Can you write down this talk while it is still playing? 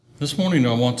This morning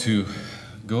I want to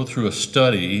go through a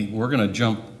study. We're going to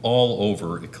jump all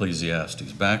over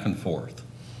Ecclesiastes, back and forth.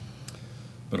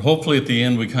 But hopefully at the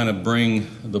end we kind of bring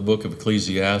the book of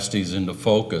Ecclesiastes into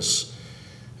focus.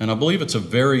 And I believe it's a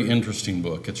very interesting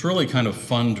book. It's really kind of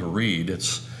fun to read.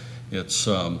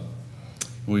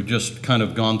 We've just kind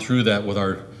of gone through that with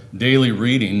our daily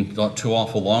reading not too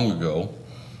awful long ago.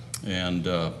 And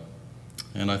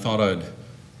I thought I'd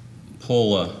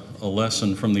pull a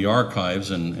lesson from the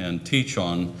archives and teach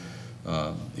on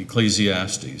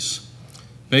Ecclesiastes.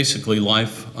 Basically,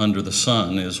 life under the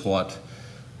sun is what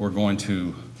we're going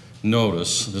to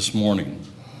notice this morning.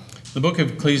 The book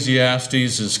of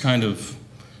Ecclesiastes is kind of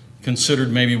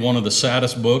considered maybe one of the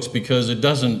saddest books because it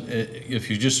doesn't, if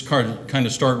you just kind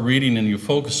of start reading and you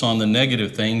focus on the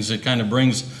negative things, it kind of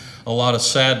brings a lot of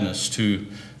sadness to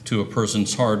a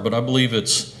person's heart. But I believe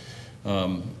it's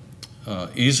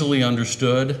easily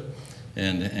understood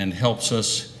and helps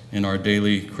us in our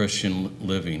daily Christian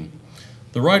living.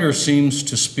 The writer seems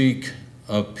to speak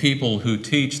of people who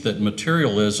teach that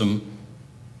materialism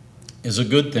is a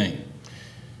good thing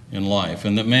in life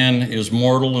and that man is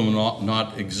mortal and will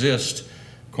not exist,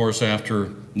 of course,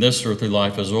 after this earthly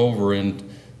life is over. And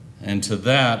to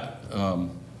that,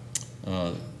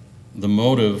 the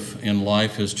motive in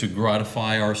life is to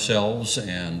gratify ourselves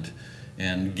and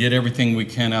get everything we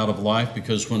can out of life,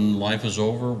 because when life is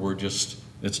over,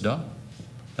 it's done.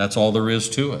 That's all there is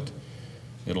to it.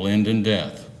 It'll end in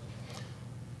death.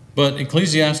 But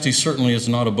Ecclesiastes certainly is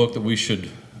not a book that we should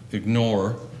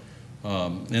ignore.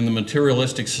 In the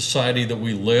materialistic society that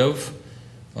we live,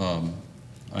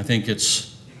 I think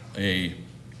it's a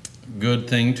good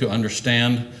thing to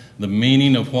understand the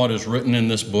meaning of what is written in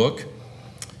this book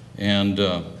and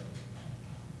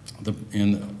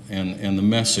the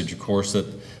message, of course, that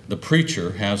the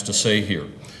preacher has to say here.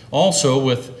 Also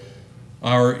with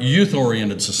our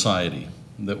youth-oriented society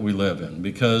that we live in,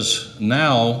 because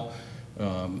now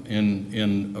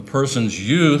in a person's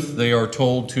youth, they are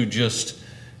told to just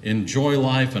enjoy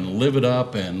life and live it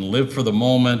up and live for the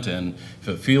moment, and if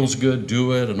it feels good,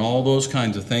 do it, and all those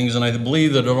kinds of things. And I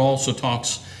believe that it also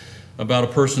talks about a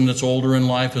person that's older in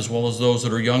life as well as those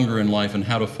that are younger in life and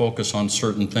how to focus on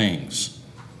certain things.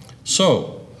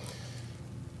 So,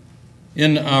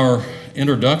 in our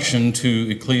introduction to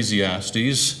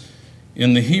Ecclesiastes,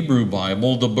 in the Hebrew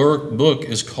Bible, the book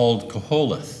is called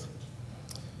Qoheleth,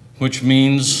 which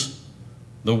means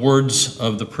the words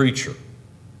of the preacher.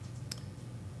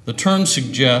 The term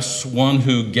suggests one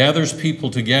who gathers people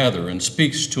together and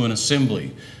speaks to an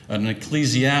assembly, an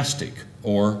ecclesiastic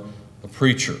or a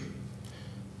preacher.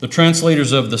 The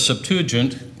translators of the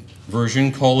Septuagint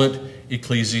version call it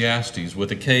Ecclesiastes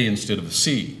with a K instead of a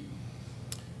C,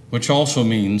 which also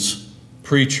means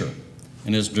preacher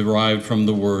and is derived from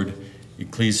the word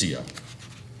ecclesia.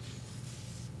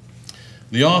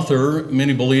 The author,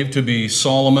 many believe to be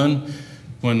Solomon.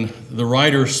 When the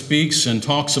writer speaks and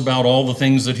talks about all the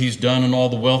things that he's done and all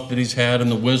the wealth that he's had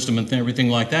and the wisdom and everything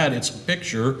like that, it's a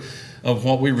picture of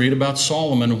what we read about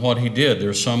Solomon and what he did.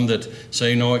 There's some that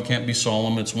say, no, it can't be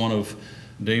Solomon, it's one of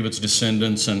David's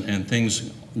descendants and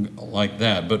things like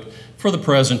that. But for the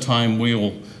present time,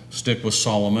 we'll stick with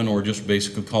Solomon, or just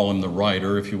basically call him the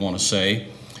writer, if you want to say.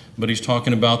 But he's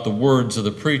talking about the words of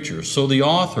the preacher. So the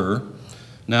author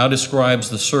now describes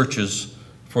the searches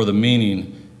for the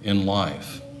meaning in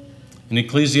life. In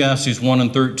Ecclesiastes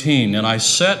 1:13, and I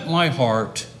set my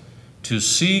heart to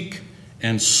seek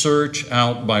and search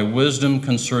out by wisdom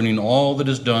concerning all that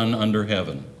is done under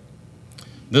heaven.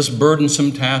 This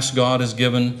burdensome task God has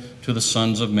given to the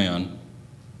sons of men,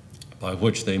 by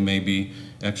which they may be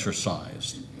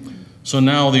exercised. So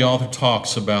now the author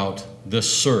talks about this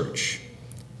search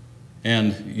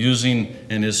and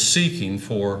is seeking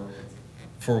for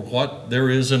what there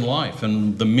is in life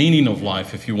and the meaning of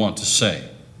life, if you want to say.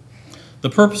 The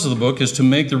purpose of the book is to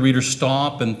make the reader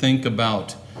stop and think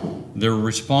about their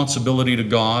responsibility to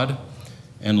God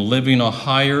and living a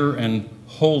higher and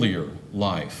holier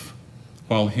life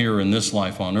while here in this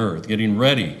life on earth, getting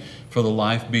ready for the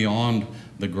life beyond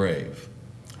the grave.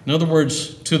 In other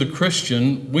words, to the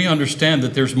Christian, we understand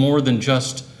that there's more than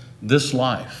just this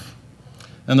life.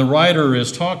 And the writer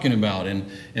is talking about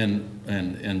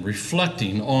and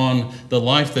reflecting on the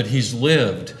life that he's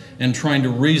lived and trying to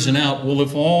reason out, well,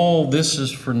 if all this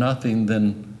is for nothing,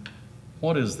 then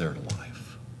what is there to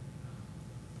life?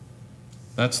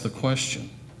 That's the question.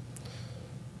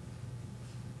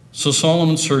 So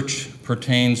Solomon's search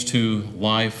pertains to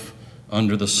life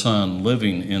under the sun,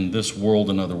 living in this world,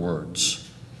 in other words.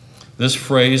 This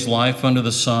phrase, life under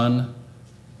the sun,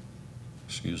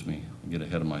 get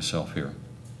ahead of myself here.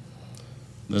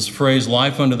 This phrase,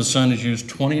 life under the sun, is used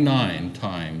 29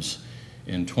 times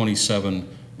in 27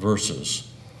 verses.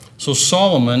 So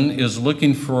Solomon is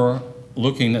looking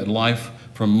at life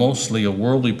from mostly a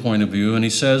worldly point of view, and he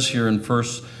says here in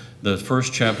the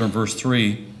first chapter, in verse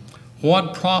 3,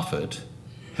 "What profit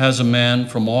has a man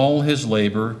from all his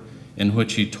labor in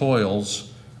which he toils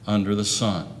under the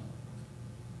sun?"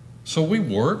 So we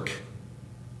work.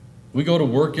 We go to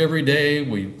work every day.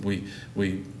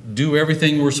 We do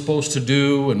everything we're supposed to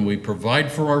do, and we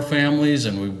provide for our families,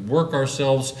 and we work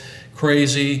ourselves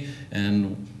crazy.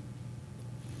 And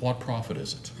what profit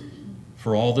is it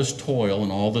for all this toil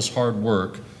and all this hard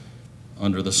work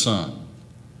under the sun?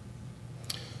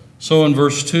 So in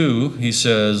verse 2, he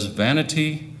says,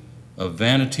 "Vanity of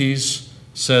vanities,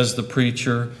 says the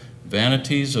preacher,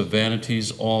 vanities of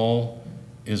vanities, all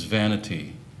is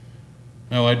vanity."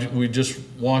 Now, we just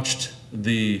watched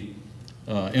the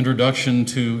introduction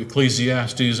to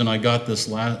Ecclesiastes, and I got this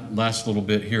last little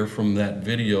bit here from that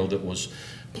video that was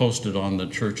posted on the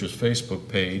church's Facebook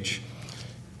page.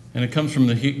 And it comes from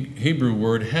the Hebrew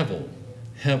word hevel.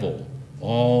 Hevel.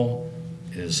 All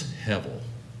is hevel.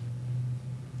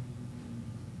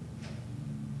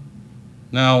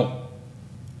 Now,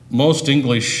 most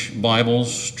English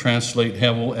Bibles translate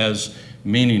hevel as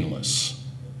meaningless,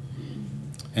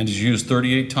 and is used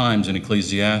 38 times in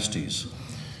Ecclesiastes.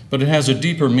 But it has a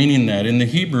deeper meaning than that. In the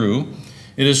Hebrew,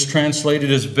 it is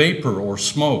translated as vapor or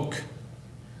smoke,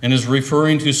 and is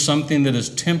referring to something that is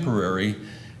temporary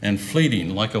and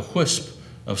fleeting, like a wisp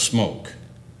of smoke.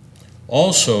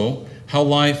 Also, how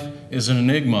life is an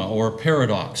enigma or a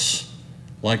paradox.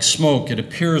 Like smoke, it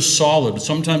appears solid.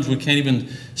 Sometimes we can't even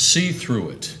see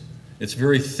through it. It's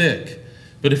very thick.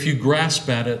 But if you grasp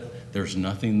at it, there's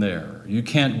nothing there. You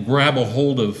can't grab a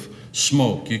hold of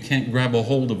smoke. You can't grab a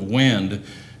hold of wind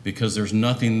because there's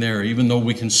nothing there. Even though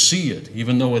we can see it,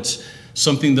 even though it's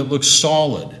something that looks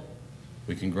solid,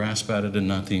 we can grasp at it and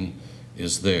nothing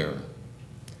is there.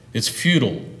 It's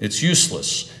futile, it's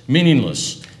useless,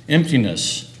 meaningless,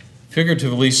 emptiness,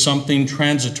 figuratively something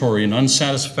transitory and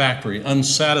unsatisfactory,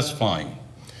 unsatisfying.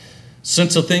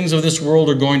 Since the things of this world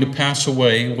are going to pass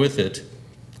away with it,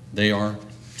 they are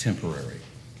temporary.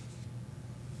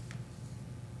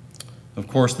 Of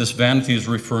course, this vanity is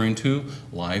referring to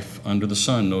life under the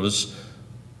sun. Notice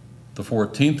the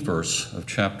 14th verse of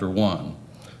chapter 1.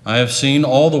 "I have seen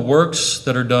all the works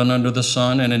that are done under the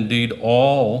sun, and indeed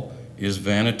all is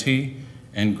vanity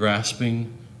and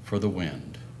grasping for the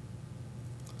wind."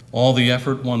 All the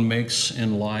effort one makes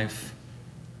in life,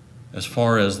 as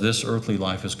far as this earthly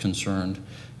life is concerned,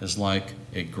 is like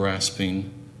a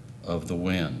grasping of the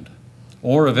wind,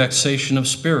 or a vexation of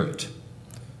spirit,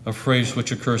 a phrase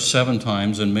which occurs 7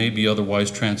 times and may be otherwise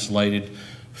translated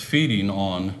feeding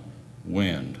on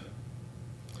wind.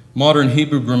 Modern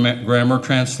Hebrew grammar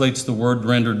translates the word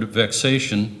rendered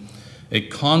vexation, a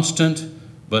constant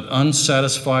but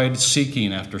unsatisfied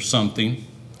seeking after something,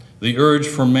 the urge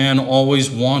for man always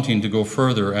wanting to go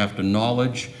further after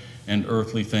knowledge and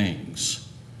earthly things.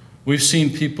 We've seen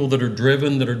people that are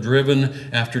driven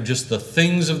after just the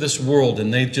things of this world,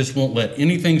 and they just won't let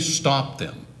anything stop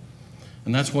them.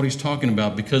 And that's what he's talking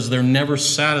about, because they're never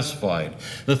satisfied.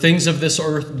 The things of this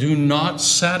earth do not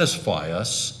satisfy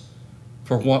us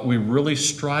for what we really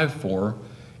strive for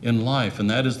in life, and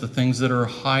that is the things that are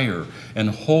higher and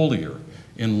holier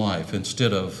in life,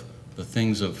 instead of the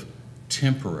things of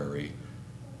temporary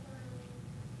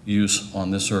use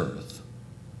on this earth.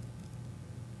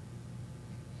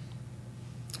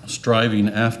 Striving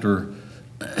after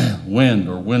wind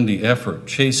or windy effort,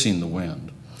 chasing the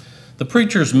wind. The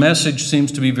preacher's message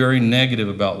seems to be very negative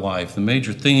about life. The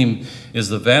major theme is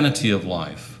the vanity of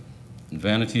life. And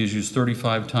vanity is used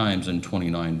 35 times in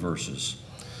 29 verses.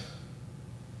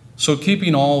 So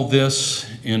keeping all this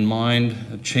in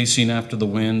mind, chasing after the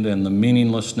wind and the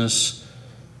meaninglessness,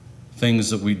 things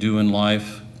that we do in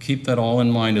life, keep that all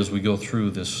in mind as we go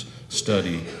through this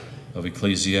study of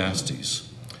Ecclesiastes.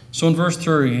 So in verse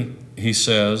 3, he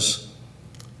says,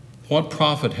 "What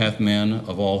profit hath man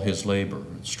of all his labor?"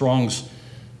 Strong's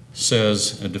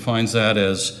defines that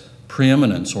as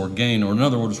preeminence or gain, or in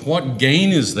other words, what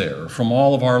gain is there from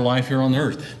all of our life here on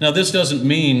earth? Now, this doesn't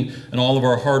mean, and all of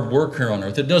our hard work here on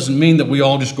earth, it doesn't mean that we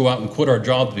all just go out and quit our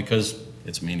jobs because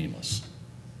it's meaningless.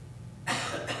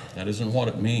 That isn't what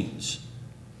it means.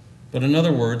 But in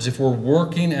other words, if we're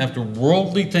working after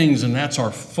worldly things and that's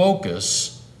our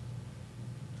focus,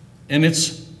 and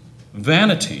it's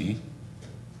vanity,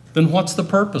 then what's the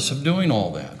purpose of doing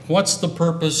all that? What's the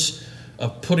purpose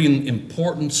of putting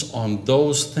importance on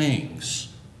those things?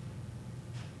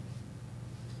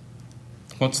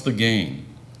 What's the gain?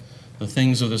 The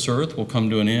things of this earth will come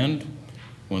to an end,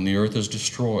 when the earth is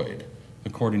destroyed,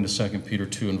 according to 2 Peter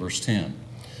 2 and verse 10.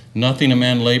 Nothing a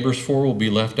man labors for will be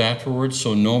left afterwards,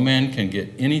 so no man can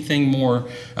get anything more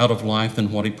out of life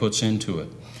than what he puts into it.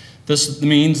 This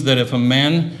means that if a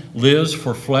man lives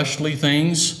for fleshly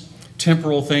things,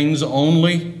 temporal things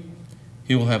only,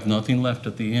 he will have nothing left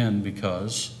at the end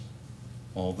because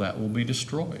all that will be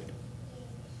destroyed.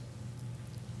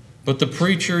 But the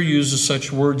preacher uses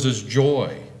such words as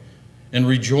joy and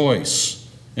rejoice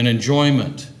and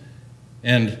enjoyment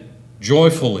and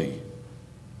joyfully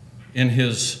in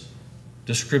his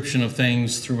description of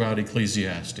things throughout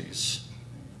Ecclesiastes.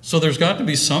 So there's got to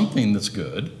be something that's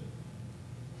good.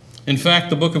 In fact,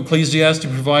 the book of Ecclesiastes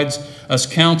provides us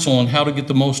counsel on how to get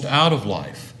the most out of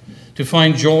life, to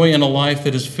find joy in a life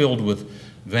that is filled with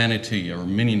vanity or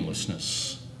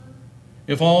meaninglessness.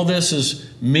 If all this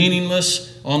is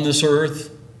meaningless on this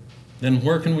earth, then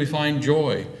where can we find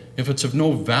joy? If it's of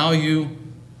no value,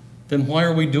 then why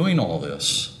are we doing all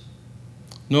this?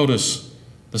 Notice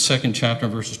the second chapter,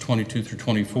 verses 22 through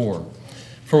 24.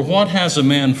 For what has a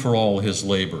man for all his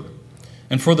labor,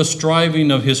 and for the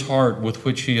striving of his heart with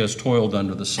which he has toiled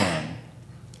under the sun?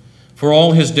 For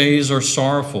all his days are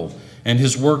sorrowful, and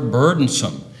his work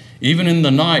burdensome. Even in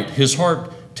the night his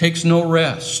heart takes no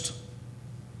rest.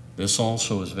 This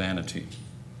also is vanity.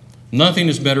 Nothing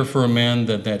is better for a man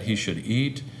than that he should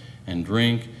eat and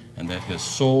drink, and that his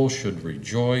soul should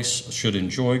rejoice, should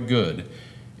enjoy good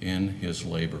in his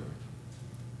labor.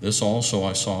 This also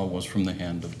I saw was from the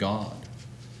hand of God.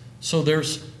 So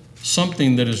there's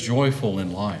something that is joyful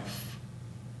in life,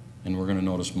 and we're going to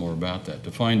notice more about that.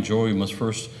 To find joy, we must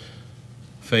first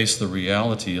face the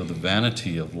reality of the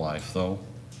vanity of life, though.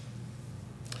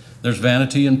 There's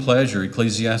vanity and pleasure.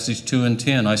 Ecclesiastes 2 and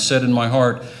 10. I said in my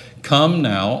heart, come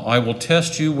now, I will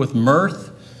test you with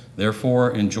mirth,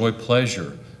 therefore enjoy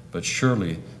pleasure. But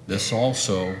surely this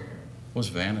also was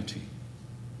vanity.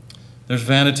 There's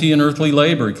vanity in earthly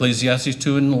labor, Ecclesiastes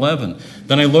 2 and 11.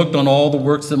 Then I looked on all the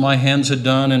works that my hands had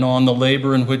done, and on the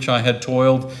labor in which I had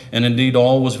toiled, and indeed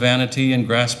all was vanity and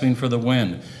grasping for the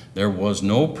wind. There was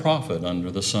no profit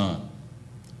under the sun.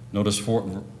 Notice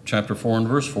chapter 4 and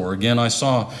verse 4. Again I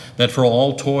saw that for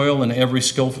all toil and every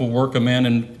skillful work a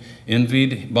man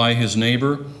envied by his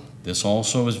neighbor, this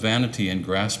also is vanity and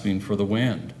grasping for the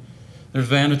wind. There's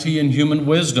vanity in human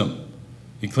wisdom.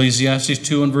 Ecclesiastes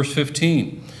 2 and verse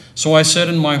 15. So I said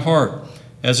in my heart,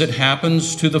 as it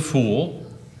happens to the fool,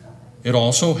 it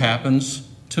also happens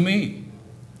to me.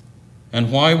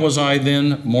 And why was I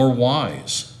then more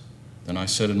wise? Then I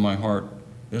said in my heart,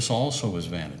 this also is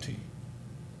vanity.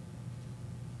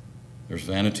 There's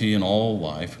vanity in all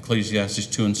life. Ecclesiastes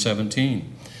 2 and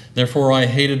 17. Therefore I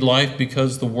hated life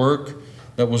because the work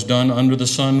that was done under the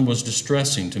sun was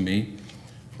distressing to me,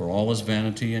 for all is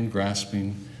vanity and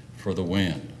grasping for the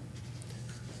wind.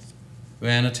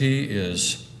 Vanity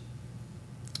is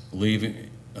leaving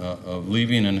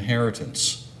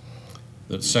inheritance.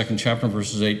 The second chapter,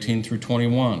 verses 18 through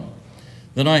 21.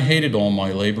 Then I hated all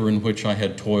my labor in which I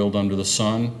had toiled under the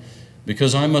sun,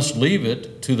 because I must leave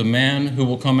it to the man who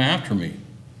will come after me.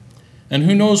 And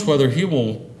who knows whether he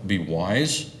will be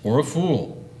wise or a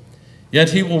fool?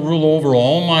 Yet he will rule over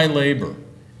all my labor,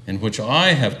 in which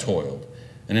I have toiled,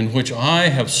 and in which I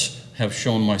have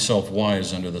shown myself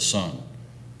wise under the sun.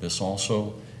 This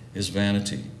also is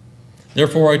vanity.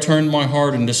 Therefore I turned my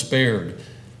heart and despaired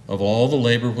of all the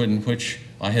labor in which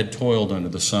I had toiled under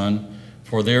the sun.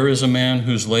 For there is a man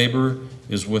whose labor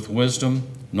is with wisdom,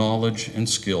 knowledge, and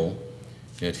skill,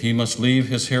 yet he must leave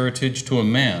his heritage to a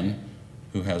man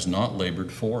who has not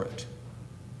labored for it.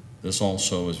 This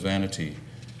also is vanity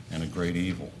and a great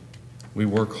evil. We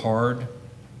work hard,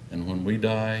 and when we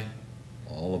die,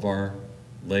 all of our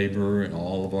labor and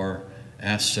all of our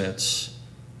assets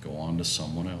go on to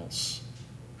someone else.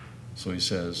 So he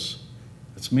says,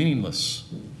 it's meaningless.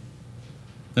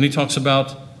 Then he talks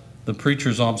about the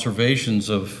preacher's observations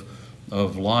of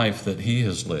life that he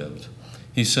has lived.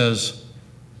 He says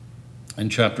in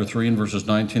chapter 3 and verses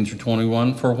 19 through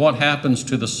 21, for what happens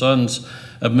to the sons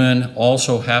of men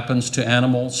also happens to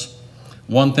animals.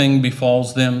 One thing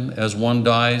befalls them, as one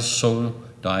dies, so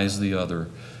dies the other.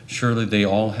 Surely they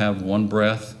all have one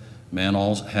breath. Man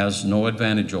has no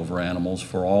advantage over animals,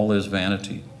 for all is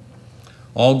vanity.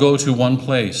 All go to one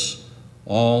place.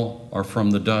 All are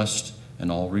from the dust,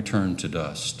 and all return to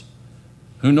dust.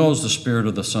 Who knows the spirit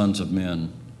of the sons of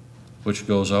men, which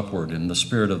goes upward, and the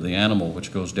spirit of the animal,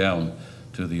 which goes down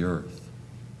to the earth?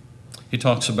 He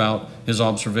talks about his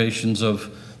observations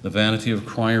of the vanity of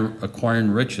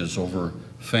acquiring riches over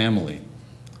family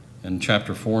in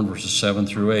chapter 4 and verses 7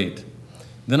 through 8.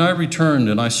 Then I returned,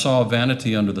 and I saw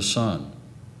vanity under the sun.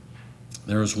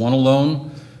 There is one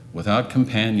alone, without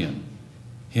companion.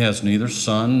 He has neither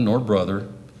son nor brother,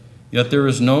 yet there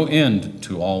is no end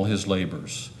to all his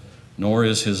labors, nor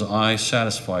is his eye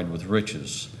satisfied with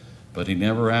riches. But he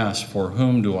never asks, for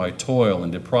whom do I toil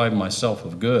and deprive myself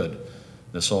of good?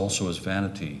 This also is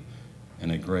vanity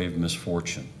and a grave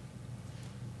misfortune.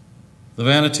 The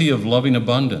vanity of loving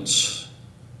abundance,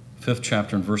 5th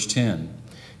chapter and verse 10.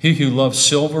 He who loves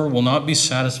silver will not be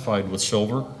satisfied with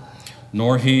silver,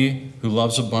 nor he who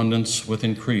loves abundance with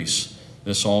increase.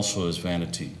 This also is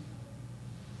vanity.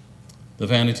 The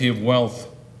vanity of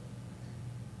wealth,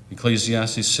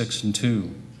 Ecclesiastes 6 and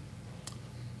 2.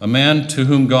 A man to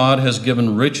whom God has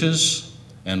given riches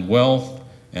and wealth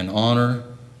and honor,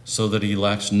 so that he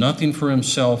lacks nothing for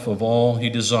himself of all he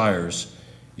desires,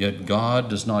 yet God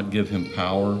does not give him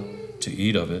power to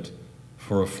eat of it,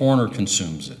 for a foreigner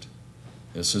consumes it.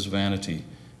 This is vanity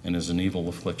and is an evil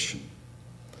affliction.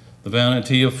 The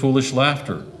vanity of foolish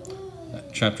laughter,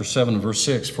 chapter 7, verse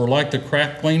 6. For like the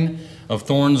crackling of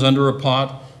thorns under a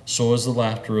pot, so is the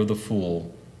laughter of the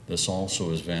fool. This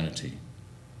also is vanity.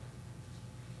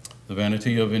 The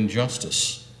vanity of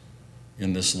injustice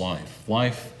in this life.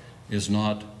 Life is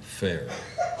not fair.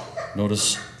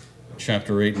 Notice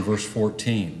chapter 8 and verse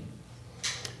 14.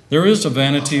 There is a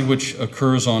vanity which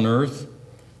occurs on earth,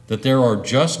 that there are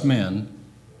just men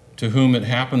to whom it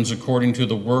happens according to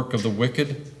the work of the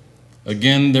wicked.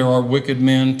 Again, there are wicked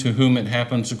men to whom it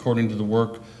happens according to the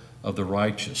work of the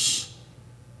righteous.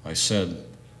 I said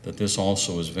that this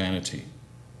also is vanity.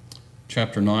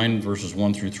 Chapter 9, verses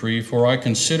 1 through 3. For I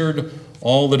considered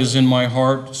all that is in my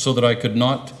heart, so that I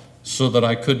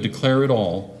could declare it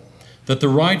all, that the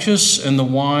righteous and the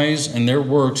wise and their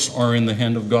works are in the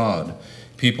hand of God.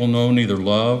 People know neither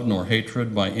love nor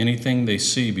hatred by anything they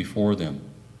see before them.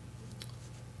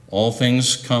 All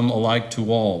things come alike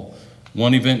to all.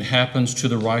 One event happens to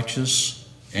the righteous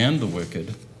and the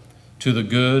wicked, to the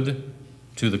good,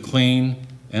 to the clean,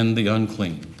 and the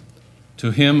unclean,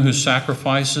 to him who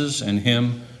sacrifices and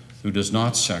him who does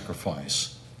not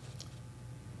sacrifice.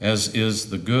 As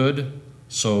is the good,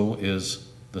 so is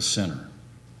the sinner.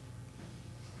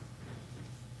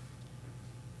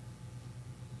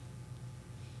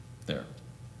 There.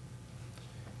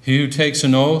 He who takes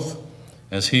an oath,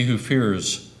 as he who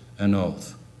fears an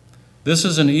oath. This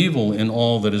is an evil in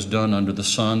all that is done under the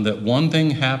sun, that one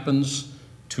thing happens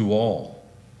to all.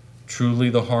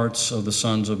 Truly the hearts of the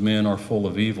sons of men are full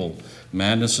of evil.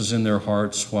 Madness is in their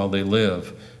hearts while they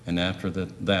live, and after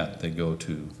that they go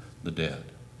to the dead.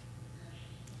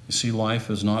 You see,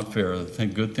 life is not fair. I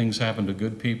think good things happen to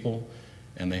good people,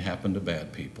 and they happen to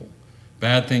bad people.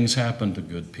 Bad things happen to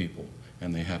good people,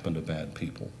 and they happen to bad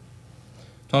people.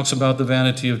 Talks about the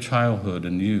vanity of childhood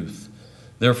and youth.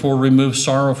 Therefore remove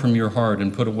sorrow from your heart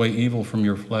and put away evil from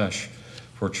your flesh,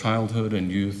 for childhood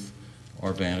and youth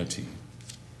are vanity.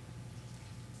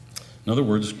 In other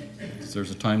words,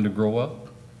 there's a time to grow up,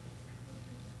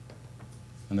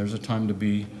 and there's a time to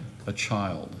be a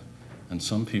child. And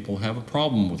some people have a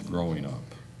problem with growing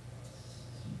up.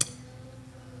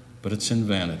 But it's in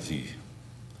vanity.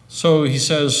 So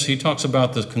he talks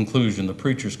about the conclusion, the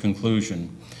preacher's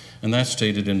conclusion, and that's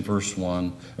stated in verse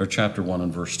 1, or chapter 1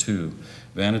 and verse 2.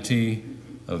 Vanity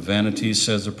of vanities,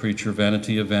 says the preacher,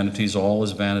 vanity of vanities, all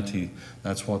is vanity.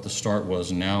 That's what the start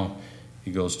was. And now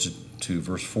he goes to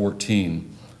verse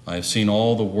 14. I have seen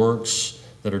all the works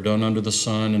that are done under the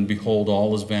sun, and behold,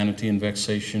 all is vanity and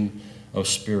vexation of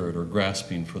spirit, or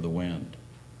grasping for the wind.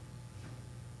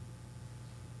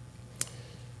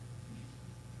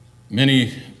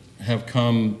 Many have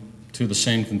come to the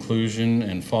same conclusion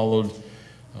and followed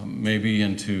maybe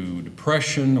into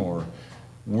depression or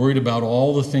worried about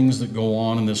all the things that go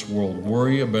on in this world.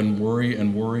 Worry about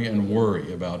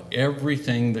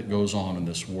everything that goes on in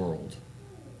this world.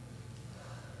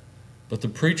 But the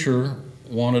preacher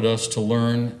wanted us to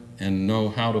learn and know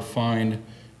how to find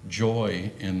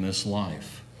joy in this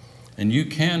life. And you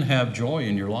can have joy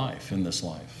in your life, in this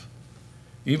life.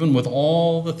 Even with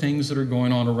all the things that are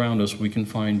going on around us, we can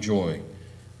find joy.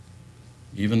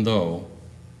 Even though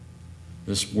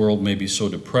this world may be so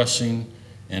depressing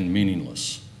and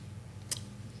meaningless.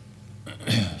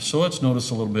 So let's notice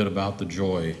a little bit about the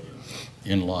joy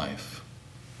in life.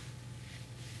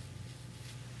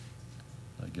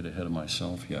 Did I get ahead of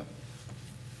myself? Yeah.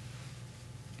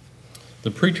 The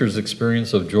preacher's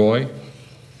experience of joy,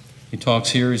 he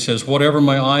talks here, he says, whatever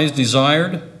my eyes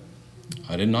desired,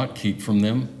 I did not keep from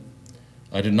them.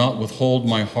 I did not withhold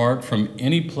my heart from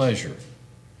any pleasure,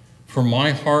 for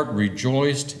my heart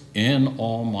rejoiced in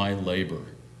all my labor,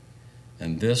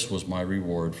 and this was my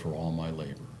reward for all my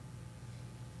labor.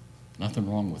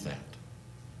 Nothing wrong with that.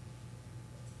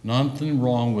 Nothing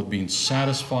wrong with being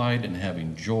satisfied and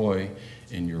having joy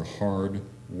in your hard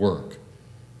work.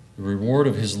 The reward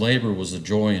of his labor was the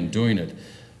joy in doing it.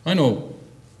 I know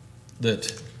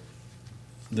that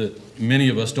many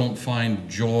of us don't find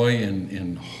joy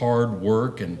in hard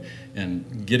work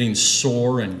and getting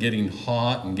sore and getting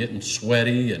hot and getting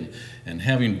sweaty and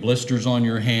having blisters on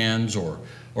your hands or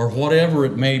whatever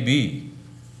it may be.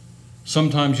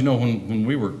 Sometimes, when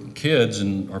we were kids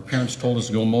and our parents told us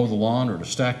to go mow the lawn or to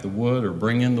stack the wood or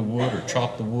bring in the wood or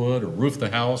chop the wood or roof the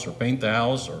house or paint the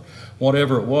house or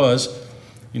whatever it was,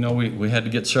 we had to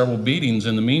get several beatings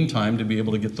in the meantime to be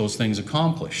able to get those things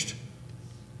accomplished.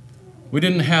 We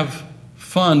didn't have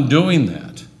fun doing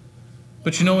that.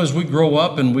 But as we grow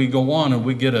up and we go on and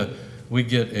we get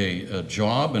a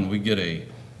job and we get a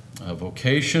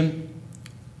vocation,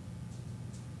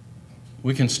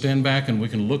 we can stand back and we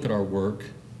can look at our work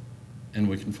and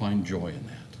we can find joy in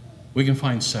that. We can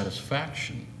find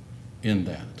satisfaction in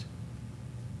that.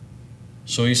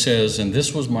 So he says, and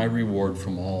this was my reward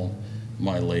from all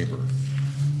my labor.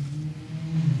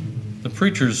 The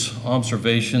preacher's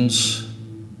observations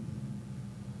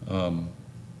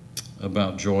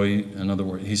about joy, in other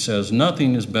words, he says,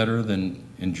 nothing is better than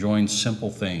enjoying simple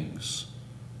things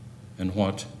in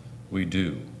what we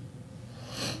do.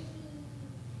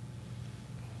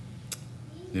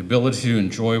 The ability to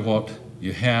enjoy what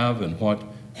you have and what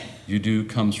you do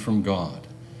comes from God.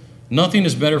 Nothing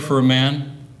is better for a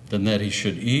man than that he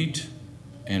should eat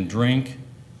and drink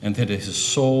and that his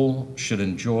soul should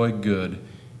enjoy good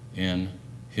in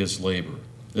his labor.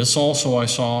 This also I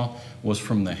saw was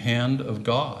from the hand of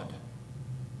God.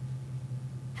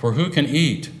 For who can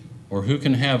eat or who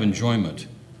can have enjoyment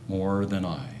more than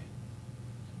I?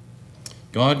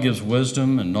 God gives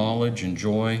wisdom and knowledge and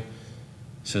joy.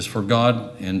 It says, for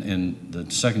God, in the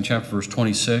 2nd chapter, verse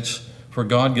 26, for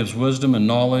God gives wisdom and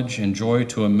knowledge and joy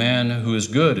to a man who is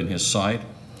good in his sight,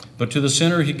 but to the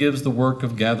sinner he gives the work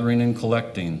of gathering and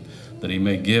collecting, that he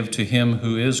may give to him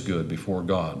who is good before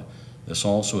God. This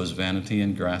also is vanity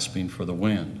and grasping for the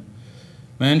wind.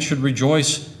 Man should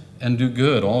rejoice and do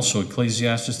good. Also,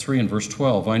 Ecclesiastes 3 and verse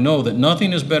 12, I know that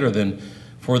nothing is better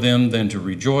for them than to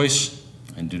rejoice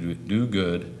and to do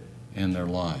good in their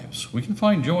lives. We can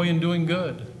find joy in doing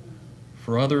good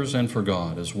for others and for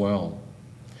God as well.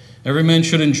 Every man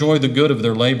should enjoy the good of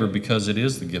their labor because it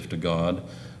is the gift of God.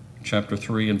 Chapter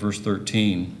 3 and verse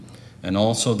 13. And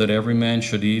also that every man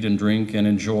should eat and drink and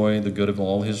enjoy the good of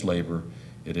all his labor.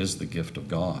 It is the gift of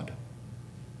God.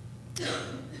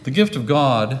 The gift of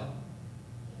God,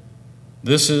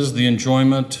 this is the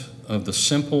enjoyment of the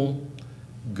simple,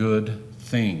 good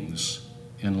things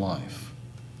in life.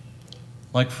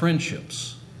 Like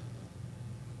friendships,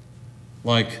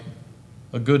 like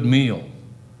a good meal,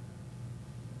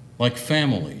 like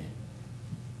family,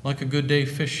 like a good day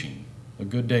fishing, a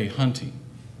good day hunting,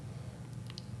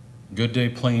 a good day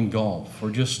playing golf, or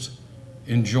just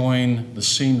enjoying the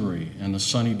scenery and the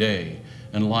sunny day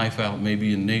and life out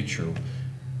maybe in nature,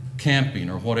 camping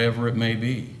or whatever it may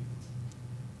be.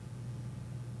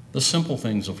 The simple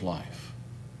things of life.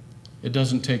 It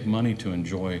doesn't take money to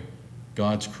enjoy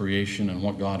God's creation and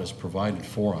what God has provided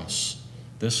for us.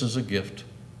 This is a gift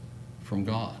from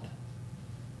God.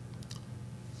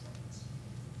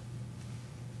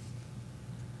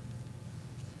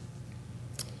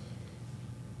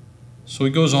 So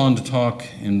he goes on to talk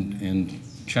in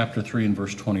chapter 3 and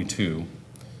verse 22.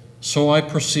 So I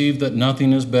perceive that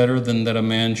nothing is better than that a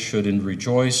man should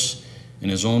rejoice in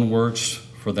his own works,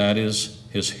 for that is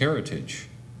his heritage.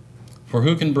 For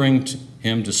who can bring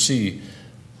him to see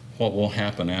what will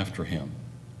happen after him?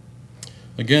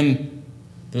 Again,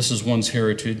 this is one's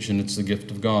heritage and it's the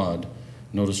gift of God.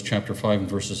 Notice chapter 5 and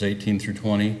verses 18 through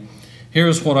 20. Here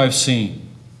is what I've seen.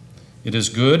 It is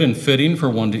good and fitting for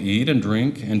one to eat and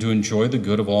drink and to enjoy the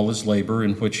good of all his labor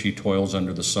in which he toils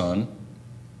under the sun,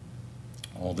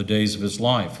 all the days of his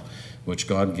life, which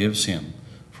God gives him,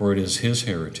 for it is his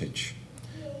heritage.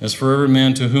 As for every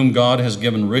man to whom God has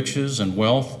given riches and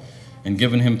wealth and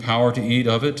given him power to eat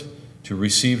of it, to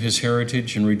receive his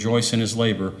heritage and rejoice in his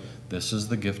labor, this is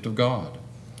the gift of God.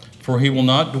 For he will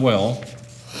not dwell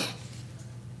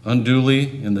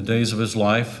unduly in the days of his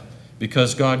life,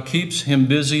 because God keeps him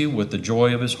busy with the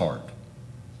joy of his heart.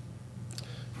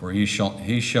 For he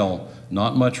shall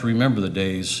not much remember the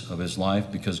days of his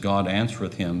life, because God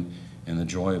answereth him in the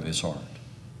joy of his heart.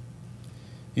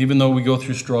 Even though we go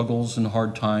through struggles and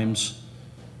hard times,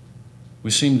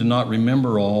 we seem to not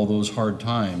remember all those hard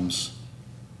times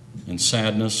and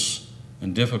sadness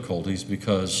and difficulties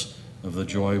because of the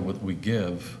joy that we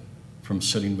give from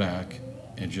sitting back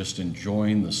and just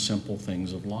enjoying the simple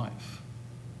things of life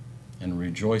and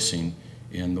rejoicing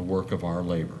in the work of our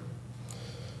labor.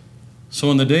 So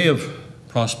in the day of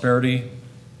prosperity,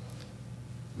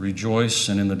 rejoice,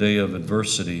 and in the day of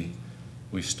adversity,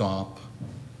 we stop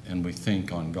and we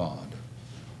think on God.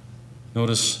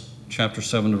 Notice chapter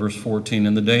 7, verse 14,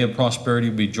 in the day of prosperity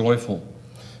be joyful,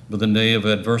 but in the day of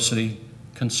adversity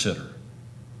consider.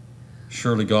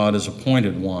 Surely God has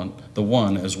appointed the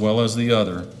one as well as the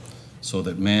other, so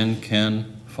that man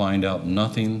can find out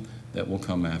nothing that will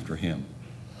come after him.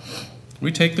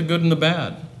 We take the good and the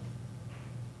bad.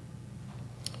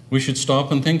 We should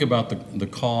stop and think about the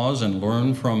cause and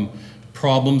learn from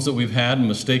problems that we've had and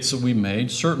mistakes that we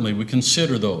made. Certainly, we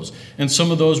consider those. And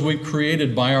some of those we've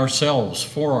created by ourselves,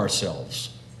 for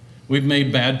ourselves. We've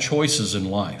made bad choices in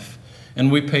life.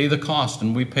 And we pay the cost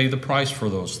and we pay the price for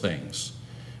those things.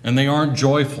 And they aren't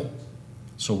joyful.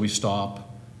 So we stop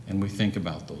and we think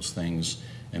about those things.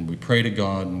 And we pray to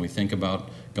God and we think about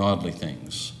godly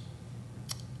things.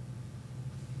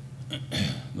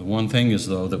 The one thing is,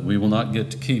 though, that we will not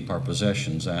get to keep our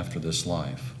possessions after this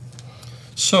life.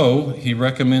 So he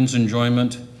recommends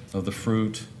enjoyment of the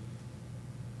fruit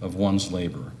of one's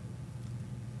labor.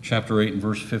 Chapter 8 and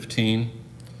verse 15.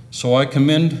 So I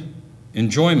commend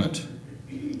enjoyment,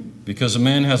 because a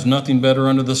man has nothing better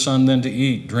under the sun than to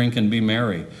eat, drink, and be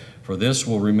merry. For this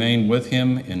will remain with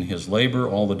him in his labor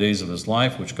all the days of his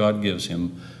life, which God gives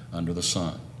him under the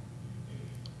sun.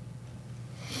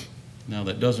 Now,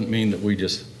 that doesn't mean that we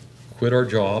just quit our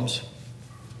jobs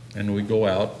and we go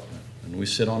out and we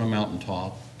sit on a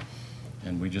mountaintop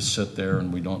and we just sit there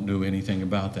and we don't do anything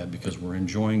about that because we're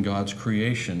enjoying God's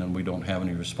creation and we don't have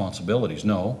any responsibilities.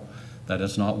 No, that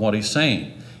is not what he's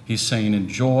saying. He's saying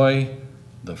enjoy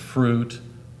the fruit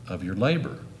of your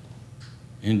labor.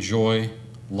 Enjoy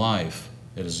life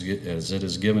as it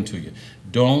is given to you.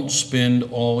 Don't spend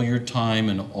all your time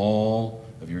and all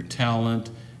of your talent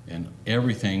and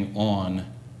everything on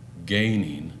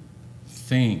gaining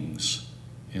things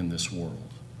in this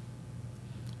world.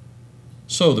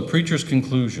 So, the preacher's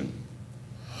conclusion.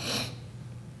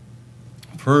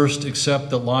 First,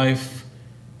 accept that life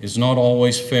is not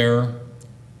always fair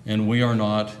and we are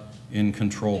not in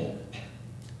control.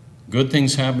 Good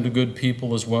things happen to good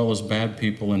people as well as bad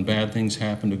people, and bad things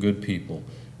happen to good people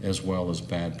as well as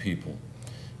bad people.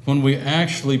 When we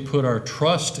actually put our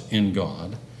trust in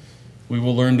God, we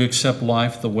will learn to accept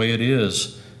life the way it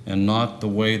is and not the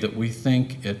way that we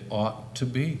think it ought to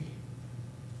be.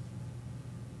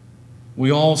 We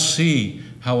all see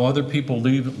how other people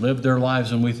live their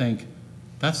lives and we think,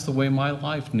 that's the way my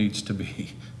life needs to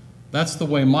be. That's the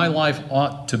way my life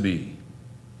ought to be.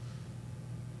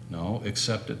 No,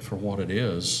 accept it for what it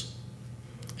is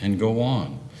and go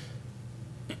on.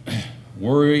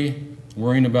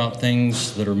 Worrying about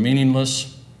things that are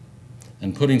meaningless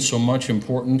and putting so much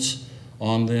importance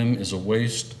on them is a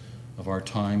waste of our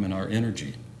time and our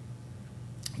energy.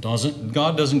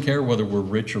 God doesn't care whether we're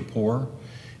rich or poor.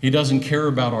 He doesn't care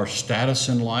about our status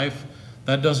in life.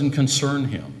 That doesn't concern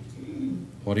him.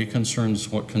 What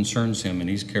concerns him and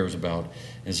he cares about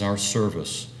is our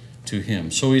service to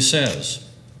him. So he says,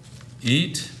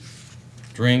 eat,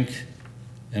 drink,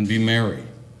 and be merry.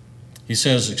 He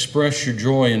says, express your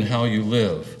joy in how you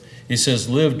live. He says,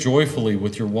 live joyfully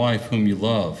with your wife whom you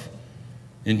love.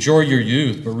 Enjoy your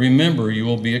youth, but remember you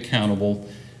will be accountable.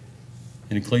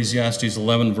 In Ecclesiastes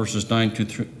 11, verses 9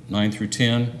 through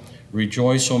 10,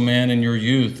 rejoice, O man, in your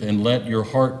youth, and let your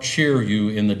heart cheer you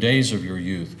in the days of your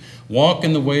youth. Walk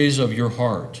in the ways of your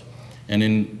heart and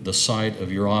in the sight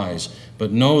of your eyes.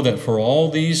 But know that for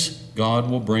all these, God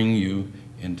will bring you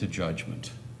into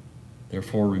judgment.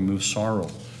 Therefore, remove sorrow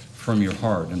from your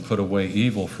heart and put away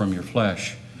evil from your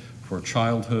flesh, for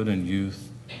childhood and youth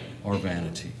are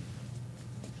vanity.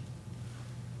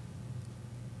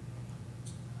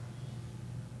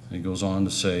 And he goes on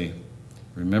to say,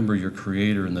 remember your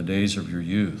Creator in the days of your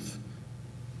youth,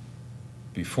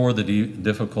 before the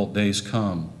difficult days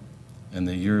come and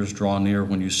the years draw near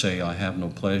when you say, I have no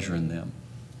pleasure in them.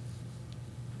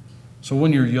 So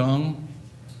when you're young,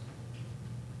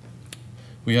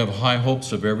 we have high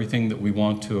hopes of everything that we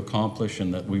want to accomplish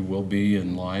and that we will be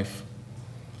in life.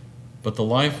 But the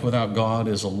life without God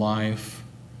is a life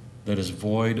that is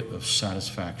void of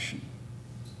satisfaction.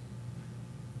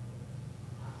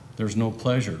 There's no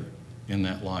pleasure in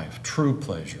that life, true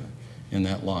pleasure in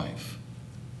that life.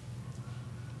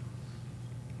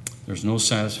 There's no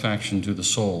satisfaction to the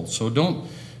soul. So don't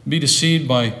be deceived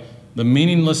by the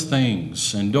meaningless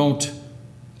things and don't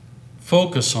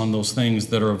focus on those things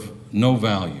that are of no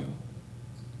value.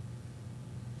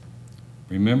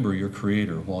 Remember your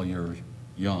Creator while you're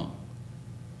young.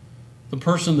 The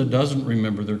person that doesn't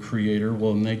remember their Creator,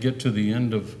 well, when they get to the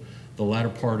end of the latter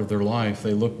part of their life,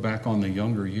 they look back on the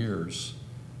younger years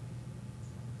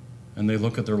and they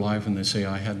look at their life and they say,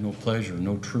 I had no pleasure,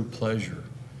 no true pleasure,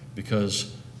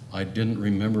 because I didn't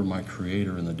remember my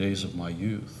Creator in the days of my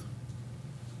youth.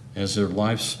 As their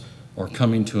lives are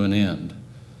coming to an end,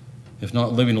 if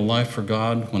not living a life for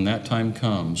God, when that time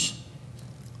comes,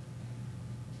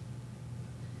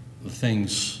 the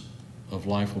things of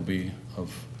life will be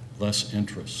of less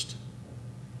interest.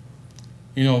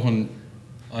 You know, when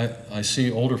I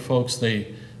see older folks,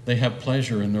 they have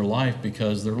pleasure in their life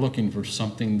because they're looking for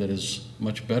something that is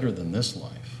much better than this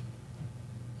life.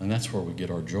 And that's where we get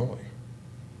our joy.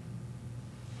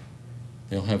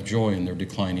 They'll have joy in their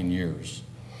declining years.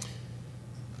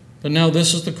 But now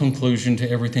this is the conclusion to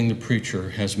everything the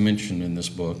preacher has mentioned in this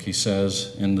book. He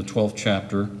says in the 12th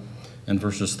chapter and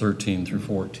verses 13 through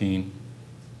 14,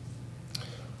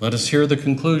 let us hear the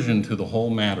conclusion to the whole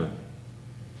matter.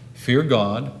 Fear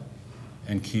God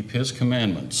and keep his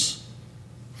commandments,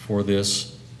 for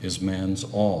this is man's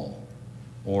all.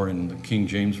 Or in the King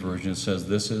James Version it says,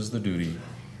 this is the duty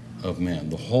of man,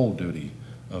 the whole duty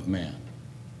of man.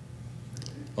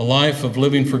 A life of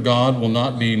living for God will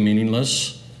not be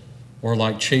meaningless or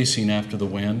like chasing after the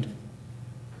wind.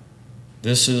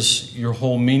 This is your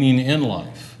whole meaning in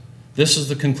life. This is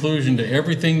the conclusion to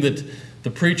everything that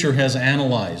the preacher has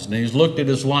analyzed. And he's looked at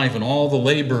his life and all the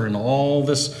labor and all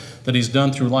this that he's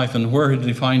done through life. And where did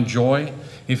he find joy?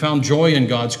 He found joy in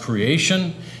God's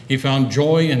creation. He found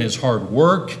joy in his hard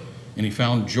work. And he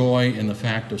found joy in the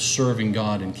fact of serving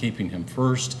God and keeping him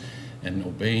first and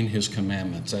obeying his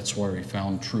commandments. That's where he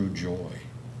found true joy.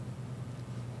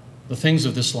 The things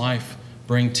of this life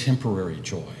bring temporary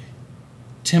joy.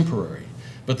 Temporary.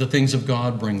 But the things of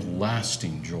God bring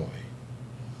lasting joy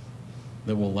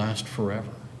that will last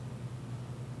forever.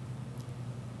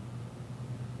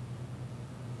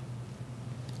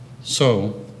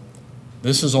 So,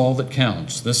 this is all that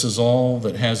counts. This is all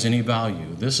that has any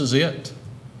value. This is it.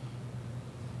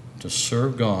 To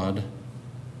serve God,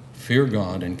 fear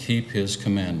God, and keep his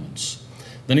commandments.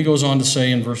 Then he goes on to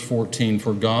say in verse 14,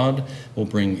 for God will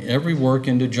bring every work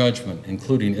into judgment,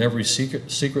 including every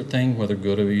secret thing, whether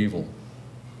good or evil.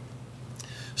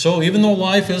 So even though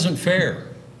life isn't fair,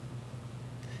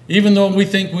 even though we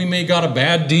think we may got a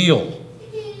bad deal,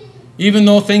 even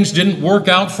though things didn't work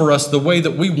out for us the way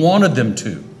that we wanted them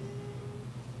to,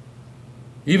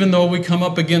 even though we come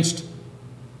up against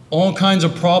all kinds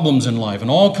of problems in life and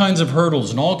all kinds of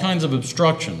hurdles and all kinds of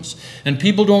obstructions, and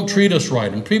people don't treat us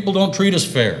right and people don't treat us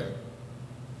fair,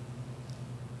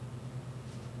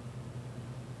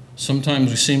 sometimes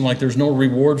we seem like there's no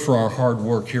reward for our hard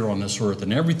work here on this earth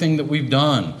and everything that we've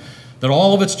done, that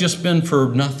all of it's just been for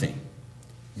nothing.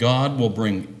 God will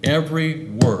bring every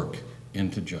work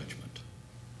into judgment.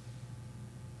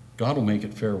 God will make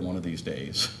it fair one of these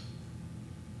days.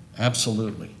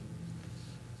 Absolutely.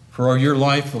 For your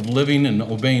life of living and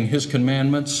obeying his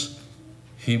commandments,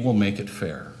 he will make it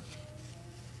fair.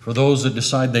 For those that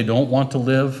decide they don't want to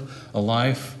live a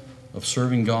life of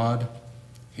serving God,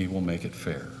 he will make it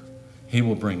fair. He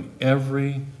will bring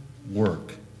every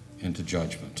work into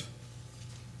judgment,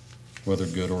 whether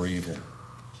good or evil.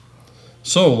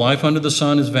 So, life under the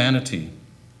sun is vanity.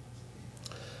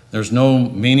 There's no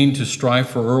meaning to strive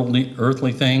for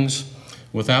earthly things.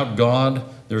 Without God,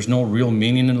 there's no real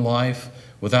meaning in life.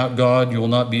 Without God, you will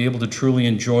not be able to truly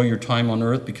enjoy your time on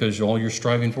earth because all you're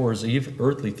striving for is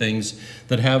earthly things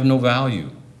that have no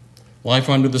value. Life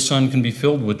under the sun can be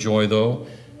filled with joy, though,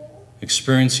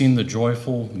 experiencing the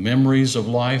joyful memories of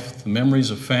life, the memories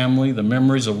of family, the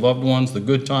memories of loved ones, the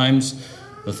good times,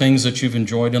 the things that you've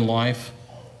enjoyed in life,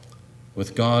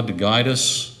 with God to guide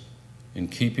us in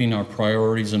keeping our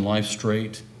priorities in life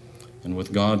straight, and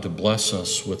with God to bless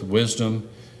us with wisdom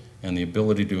and the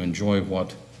ability to enjoy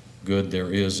what good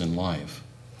there is in life.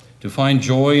 To find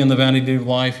joy in the vanity of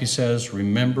life, he says,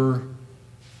 remember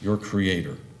your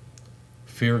Creator.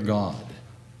 Fear God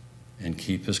and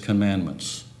keep his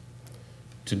commandments.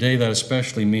 Today, that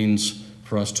especially means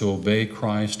for us to obey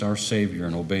Christ, our Savior,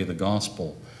 and obey the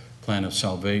gospel plan of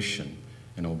salvation,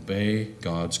 and obey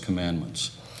God's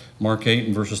commandments. Mark 8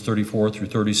 and verses 34 through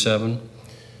 37.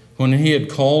 When he had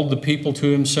called the people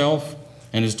to himself,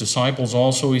 and his disciples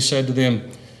also, he said to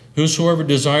them, whosoever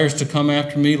desires to come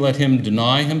after me, let him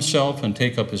deny himself and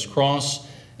take up his cross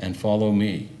and follow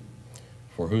me.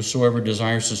 For whosoever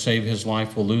desires to save his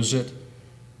life will lose it,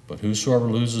 but whosoever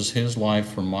loses his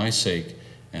life for my sake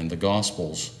and the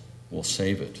gospel's will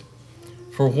save it.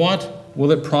 For what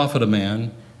will it profit a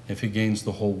man if he gains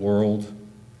the whole world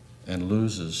and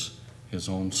loses his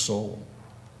own soul?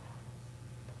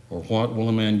 Or what will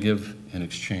a man give in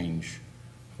exchange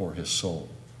for his soul?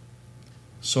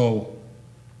 So,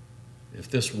 if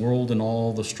this world and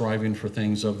all the striving for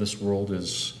things of this world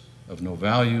is of no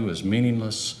value, is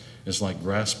meaningless, is like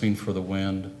grasping for the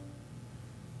wind,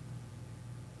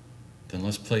 then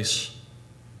let's place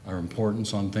our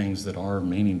importance on things that are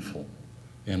meaningful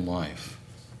in life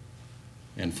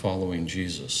and following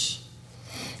Jesus.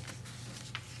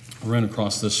 I ran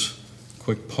across this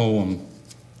quick poem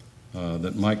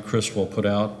that Mike Criswell put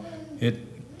out. It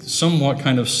somewhat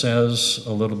kind of says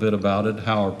a little bit about it,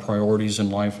 how our priorities in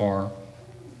life are.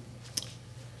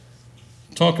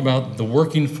 Talk about the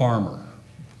working farmer.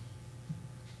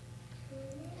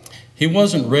 He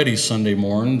wasn't ready Sunday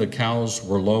morn. The cows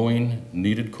were lowing,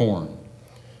 needed corn.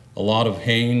 A lot of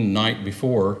haying night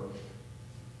before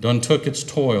done took its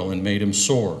toil and made him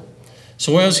sore.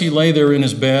 So as he lay there in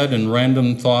his bed and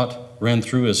random thought ran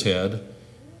through his head,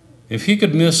 if he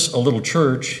could miss a little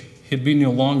church, he'd be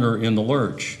no longer in the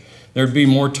lurch. There'd be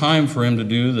more time for him to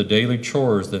do the daily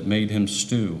chores that made him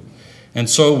stew. And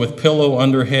so with pillow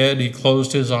under head, he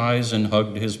closed his eyes and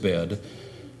hugged his bed.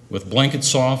 With blanket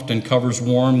soft and covers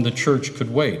warm, the church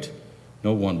could wait.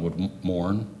 No one would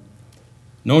mourn.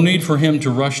 No need for him to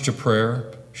rush to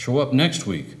prayer. Show up next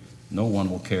week. No one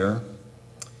will care.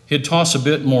 He'd toss a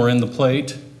bit more in the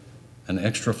plate. An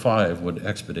extra 5 would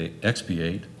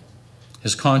expiate.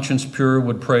 His conscience pure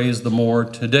would praise the more.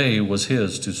 Today was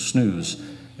his to snooze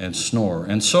and snore.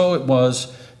 And so it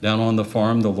was down on the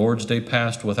farm. The Lord's day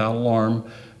passed without alarm.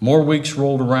 More weeks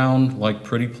rolled around like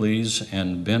pretty pleas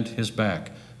and bent his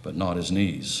back, but not his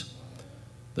knees.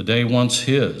 The day once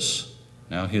his,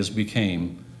 now his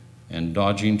became, and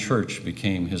dodging church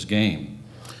became his game.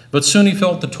 But soon he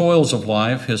felt the toils of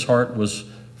life. His heart was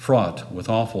fraught with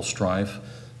awful strife,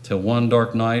 till one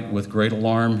dark night with great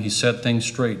alarm he set things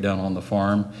straight down on the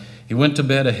farm. He went to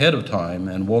bed ahead of time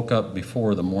and woke up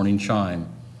before the morning chime.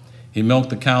 He milked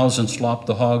the cows and slopped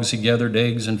the hogs. He gathered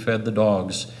eggs and fed the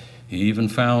dogs. He even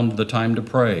found the time to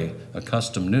pray, a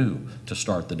custom new to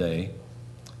start the day.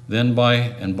 Then by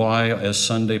and by, as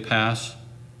Sunday passed,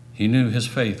 he knew his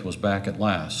faith was back at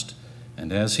last.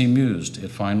 And as he mused, it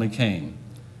finally came.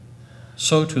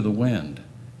 Sow to the wind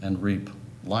and reap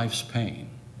life's pain.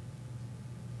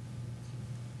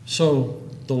 So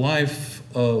the life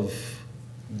of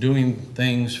doing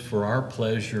things for our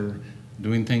pleasure,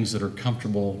 doing things that are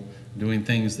comfortable, doing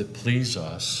things that please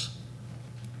us,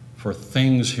 for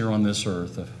things here on this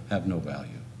earth have no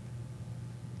value.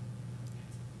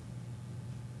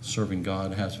 Serving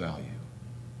God has value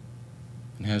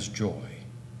and has joy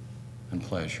and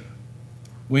pleasure.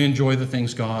 We enjoy the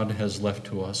things God has left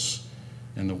to us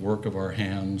and the work of our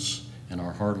hands and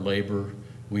our hard labor.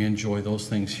 We enjoy those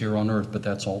things here on earth, but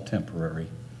that's all temporary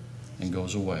and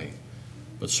goes away.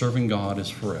 But serving God is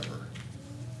forever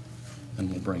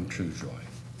and will bring true joy.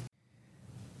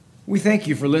 We thank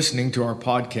you for listening to our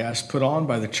podcast put on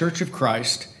by the Church of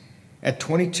Christ at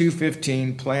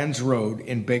 2215 Plans Road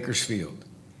in Bakersfield.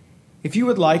 If you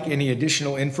would like any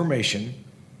additional information,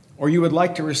 or you would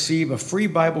like to receive a free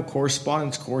Bible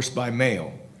correspondence course by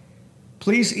mail,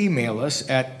 please email us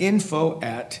at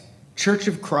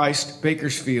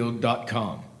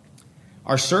info@churchofchristbakersfield.com.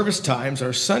 Our service times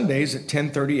are Sundays at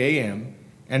 10:30 a.m.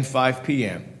 and 5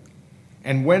 p.m.,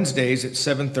 and Wednesdays at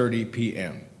 7:30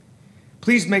 p.m.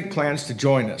 Please make plans to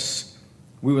join us.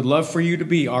 We would love for you to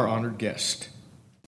be our honored guest.